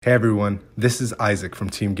Hey everyone, this is Isaac from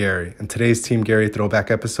Team Gary, and today's Team Gary Throwback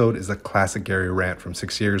episode is a classic Gary rant from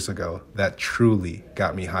 6 years ago that truly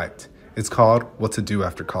got me hyped. It's called What to Do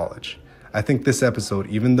After College. I think this episode,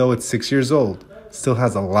 even though it's 6 years old, still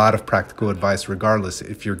has a lot of practical advice regardless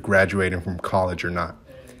if you're graduating from college or not.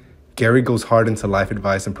 Gary goes hard into life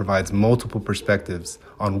advice and provides multiple perspectives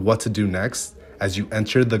on what to do next as you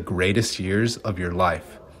enter the greatest years of your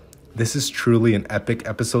life. This is truly an epic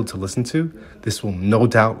episode to listen to. This will no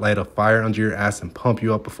doubt light a fire under your ass and pump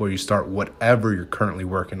you up before you start whatever you're currently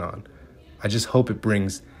working on. I just hope it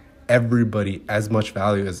brings everybody as much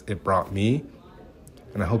value as it brought me,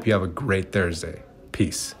 and I hope you have a great Thursday.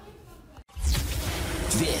 Peace.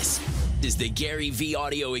 This is the Gary V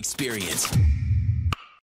audio experience.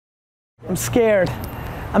 I'm scared.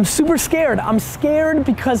 I'm super scared. I'm scared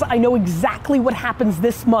because I know exactly what happens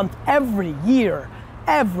this month every year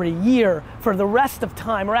for the rest of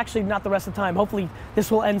time, or actually not the rest of time, hopefully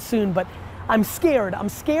this will end soon, but I'm scared. I'm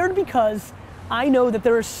scared because I know that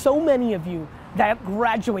there are so many of you that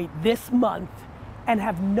graduate this month and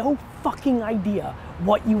have no fucking idea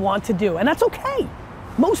what you want to do, and that's okay.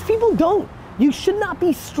 Most people don't. You should not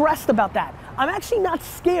be stressed about that. I'm actually not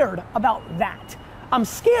scared about that. I'm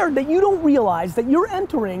scared that you don't realize that you're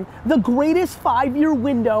entering the greatest 5-year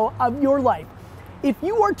window of your life. If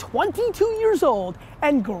you are 22 years old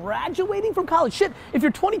and graduating from college, shit, if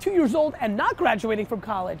you're 22 years old and not graduating from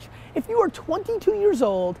college, if you are 22 years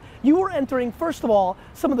old, you are entering, first of all,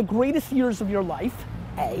 some of the greatest years of your life,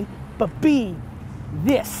 A, but B,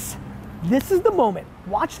 this is the moment.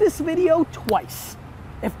 Watch this video twice.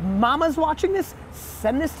 If mama's watching this,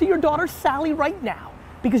 send this to your daughter Sally right now,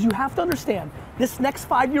 because you have to understand, this next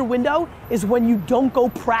 5-year window is when you don't go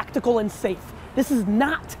practical and safe. This is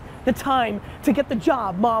not the time to get the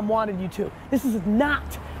job mom wanted you to. This is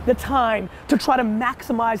not the time to try to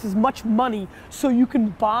maximize as much money so you can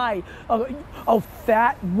buy a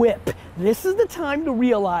fat whip. This is the time to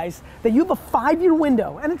realize that you have a 5-year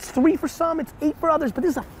window, and it's 3 for some, it's 8 for others, but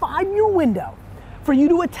this is a 5-year window for you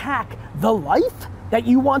to attack the life that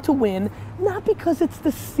you want to win, not because it's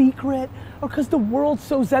the secret or because the world's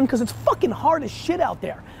so zen, because it's fucking hard as shit out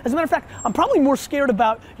there. As a matter of fact, I'm probably more scared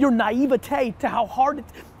about your naivete to how hard it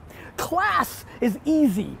is. Class is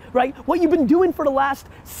easy, right? What you've been doing for the last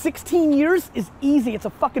 16 years is easy. It's a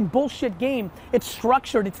fucking bullshit game. It's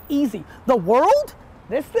structured, it's easy. The world,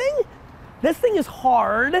 this thing is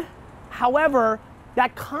hard. However,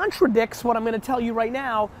 that contradicts what I'm gonna tell you right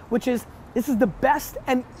now, which is this is the best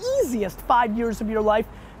and easiest 5 years of your life,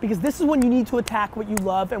 because this is when you need to attack what you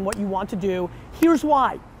love and what you want to do. Here's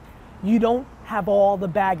why. You don't have all the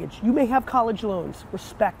baggage. You may have college loans,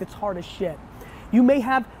 respect, it's hard as shit. You may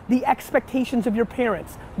have the expectations of your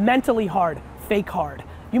parents, mentally hard, fake hard.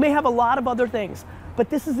 You may have a lot of other things, but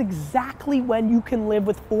this is exactly when you can live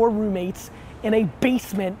with 4 roommates in a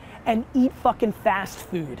basement and eat fucking fast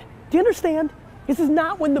food. Do you understand? This is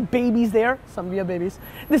not when the baby's there. Some of you have babies.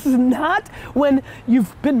 This is not when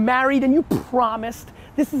you've been married and you promised.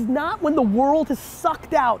 This is not when the world has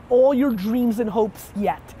sucked out all your dreams and hopes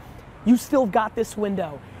yet. You still got this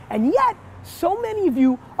window. And yet, so many of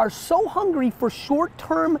you are so hungry for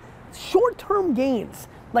short-term gains,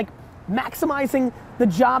 like maximizing the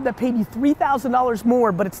job that paid you $3,000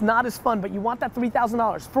 more, but it's not as fun, but you want that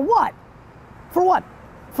 $3,000. For what? For what?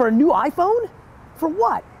 For a new iPhone? For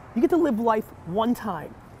what? You get to live life one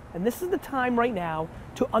time. And this is the time right now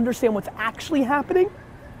to understand what's actually happening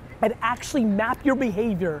and actually map your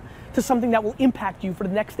behavior to something that will impact you for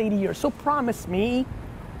the next 80 years. So promise me,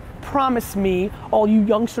 all you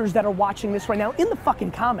youngsters that are watching this right now, in the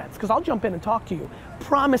fucking comments, because I'll jump in and talk to you,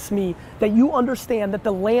 promise me that you understand that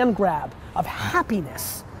the land grab of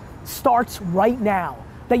happiness starts right now,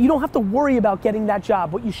 that you don't have to worry about getting that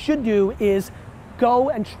job. What you should do is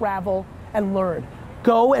go and travel and learn.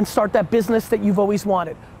 Go and start that business that you've always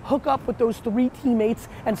wanted. Hook up with those 3 teammates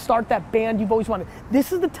and start that band you've always wanted.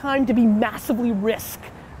 This is the time to be massively risk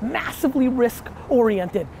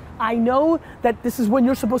oriented. I know that this is when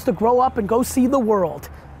you're supposed to grow up and go see the world,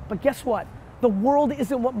 but guess what? The world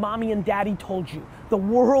isn't what mommy and daddy told you. The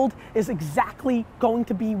world is exactly going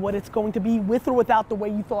to be what it's going to be, with or without the way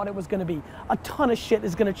you thought it was gonna be. A ton of shit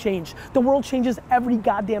is gonna change. The world changes every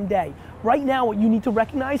goddamn day. Right now, what you need to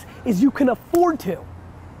recognize is you can afford to.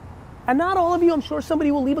 And not all of you, I'm sure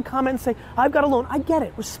somebody will leave a comment and say, I've got a loan. I get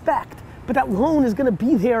it, respect. But that loan is gonna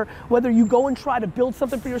be there whether you go and try to build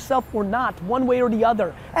something for yourself or not, one way or the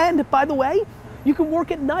other. And by the way, you can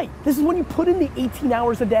work at night. This is when you put in the 18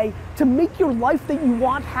 hours a day to make your life that you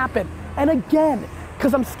want happen. And again,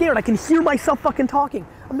 because I'm scared, I can hear myself fucking talking.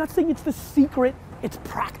 I'm not saying it's the secret, it's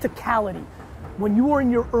practicality. When you are in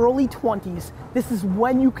your early 20s, this is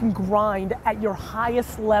when you can grind at your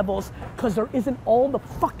highest levels because there isn't all the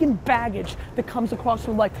fucking baggage that comes across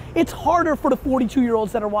from life. It's harder for the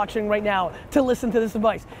 42-year-olds that are watching right now to listen to this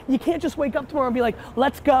advice. You can't just wake up tomorrow and be like,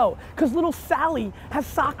 let's go. Because little Sally has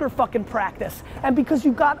soccer fucking practice. And because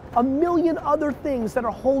you've got a million other things that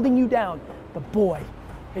are holding you down. But boy,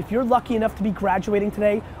 if you're lucky enough to be graduating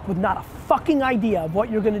today with not a fucking idea of what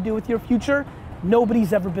you're gonna do with your future,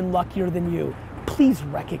 nobody's ever been luckier than you. Please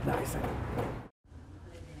recognize it.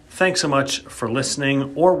 Thanks so much for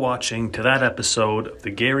listening or watching to that episode of the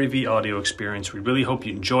Gary V Audio Experience. We really hope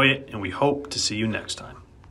you enjoy it, and we hope to see you next time.